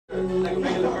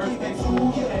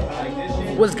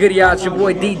What's good, y'all? It's your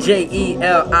boy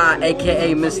Dj.E.L.I,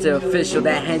 aka Mr. Official,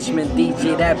 that henchman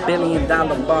DJ, that $1 billion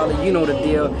baller. You know the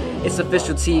deal. It's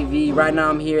Official TV. Right now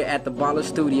I'm here at the Baller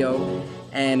Studio,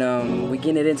 and we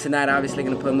getting it in tonight. Obviously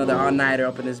gonna put another all-nighter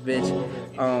up in this bitch.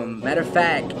 Matter of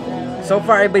fact, so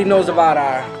far everybody knows about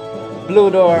our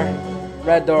blue door,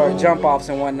 red door, jump offs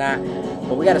and whatnot.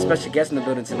 But we got a special guest in the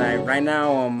building tonight. Right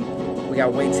now, we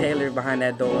got Wayne Taylor behind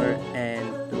that door and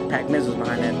Pac Mizzle's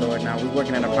behind that door. Now we're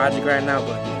working on a project right now,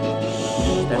 but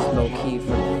that's low key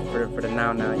for the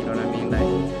now. You know what I mean?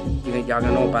 Like y'all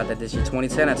gonna know about that this year,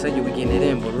 2010. I tell you, we getting it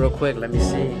in. But real quick, let me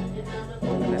see.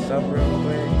 Open this up real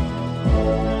quick.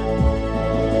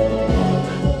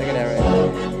 Look at that right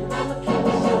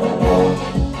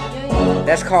there.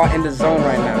 That's called In the Zone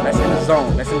right now. That's in the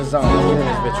zone. That's in the zone. Let's get in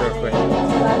this bitch real quick.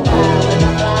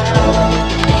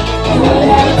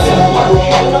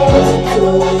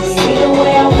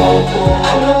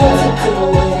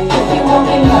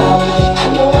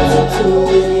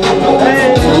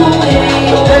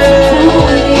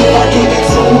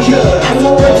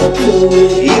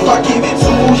 If I give it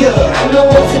to you, I know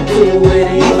what to do with it.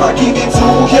 If I give it to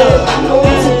you, I know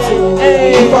what to do with it.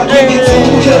 If I give it to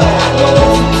you,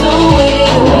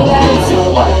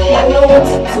 I know what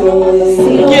to do with it.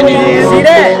 See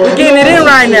that? We're getting it in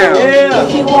right now. Yeah.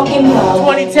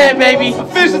 2010, baby.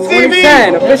 Official TV.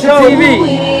 2010, Official TV.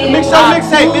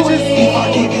 Mixtape, bitches.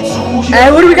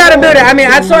 Hey, what do we got to build it? I mean,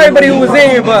 I saw everybody who was in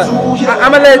here, but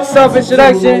I'm gonna let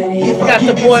self-introduction. We got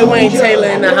the boy Wayne Taylor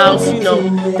in the house. You know,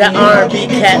 that R&B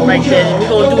cat right there. We're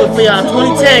gonna do it for y'all.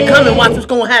 2010, come and watch what's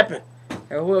gonna happen.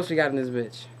 Hey, who else we got in this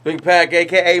bitch? Big Pac,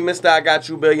 aka Mr. I Got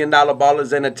You $1 Billion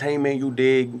Ballers Entertainment, you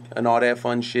dig, and all that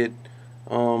fun shit.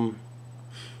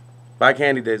 Buy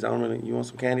candy days. I don't really. You want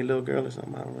some candy, little girl, or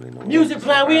something? I don't really know. Music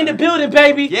plan. We in the building,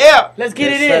 baby. Yeah. Let's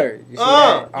get it Sir. in. You see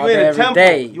that? All you day, in the every temple.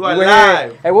 day. You are were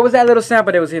live. here. Hey, what was that little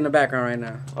sample that was here in the background right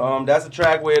now? That's a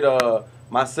track with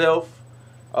myself,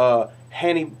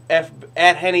 Henny F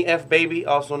Baby,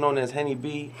 also known as Henny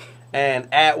B, and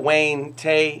at Wayne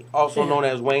Tay, also known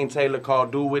as Wayne Taylor,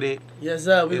 called Do With It. Yes,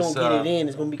 sir. We gonna get it in.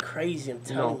 It's gonna be crazy. I'm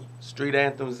telling you. Street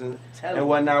anthems and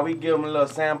whatnot. We give them a little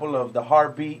sample of the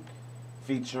Heartbeat.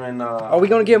 Featuring Are we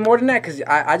gonna give more than that? Cause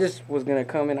I just was gonna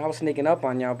come in. I was sneaking up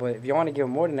on y'all, but if you want to give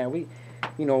more than that,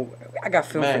 I got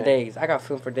film for days. I got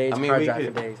film for days. I mean, hard drive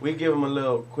for days. We give them a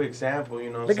little quick sample,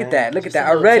 you know. Look at that! Look at that!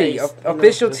 Already,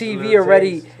 official TV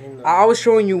already. I was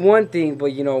showing you one thing,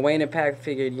 but Wayne and Pac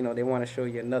figured, they want to show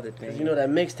you another thing. You know that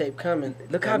mixtape coming.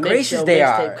 Look how gracious they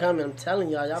are. Mixtape coming. I'm telling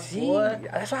y'all, See, boy.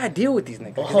 that's why I deal with these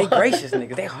niggas. 'Cause they gracious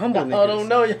niggas. They humble niggas. I don't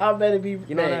know. Y'all better be.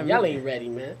 You know what I mean? Y'all ain't ready,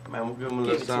 man. Man, we'll give them a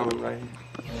little something right here.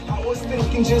 I was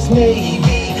thinking just maybe,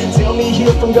 tell me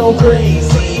if I'm going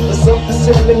crazy, but something's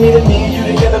telling me that me and you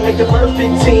together make the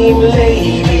perfect team,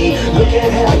 lady. Look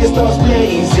at how your stars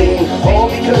blazing, all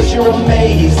because you're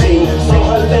amazing, so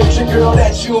electric, girl,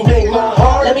 that you make my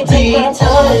heart Let me take my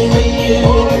time with you,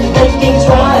 make things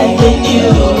right with you.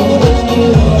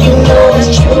 You know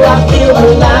it's true, I feel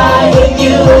alive with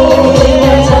you. Take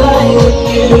my time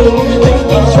with you, make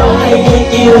things right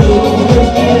with you.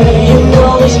 You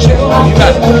know it's true, I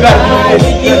feel alive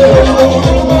with you.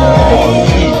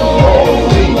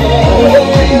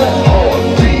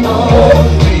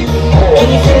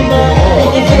 Anything that,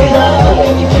 anything that,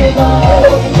 anything that,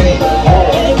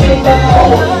 anything that,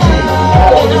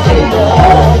 anything that.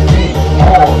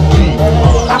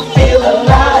 I feel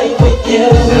alive with you.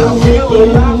 I feel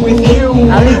alive with you.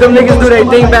 I need them niggas do their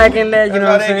thing back in there. You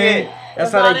know what I'm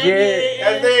That's how they saying? get.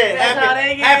 That's how they get. That's it. That's how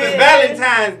they get. Happy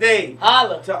Valentine's Day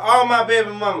Holla. to all my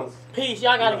baby mamas. Peace.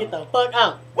 Y'all gotta get the fuck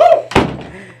out. Woo!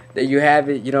 There you have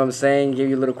it. You know what I'm saying? Give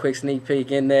you a little quick sneak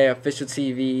peek in there. Official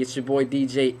TV. It's your boy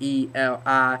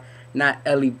Dj.E.L.I. Not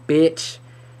Ellie, bitch.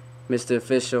 Mr.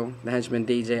 Official, the henchman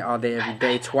DJ, all day, every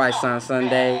day, twice on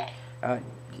Sunday.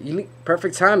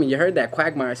 Perfect timing. You heard that.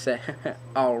 Quagmire said,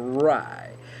 all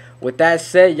right. With that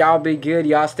said, y'all be good.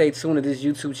 Y'all stay tuned to this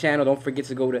YouTube channel. Don't forget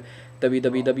to go to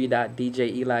www.djeli.ws.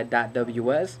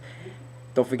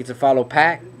 Don't forget to follow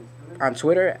Pac on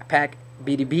Twitter,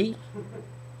 PacBDB.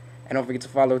 And don't forget to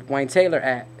follow Wayne Taylor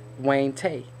at Wayne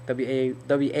Tay,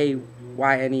 W-A-Y-N-E-T-A-Y.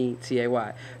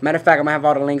 Matter of fact, I'm going to have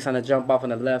all the links on the jump off on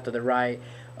the left or the right,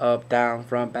 up, down,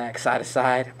 front, back, side to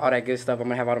side, all that good stuff. I'm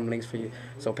going to have all them links for you.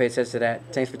 So pay attention to that.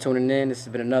 Thanks for tuning in. This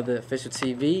has been another Official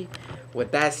TV.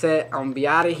 With that said, I'm going to be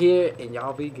out of here, and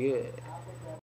y'all be good.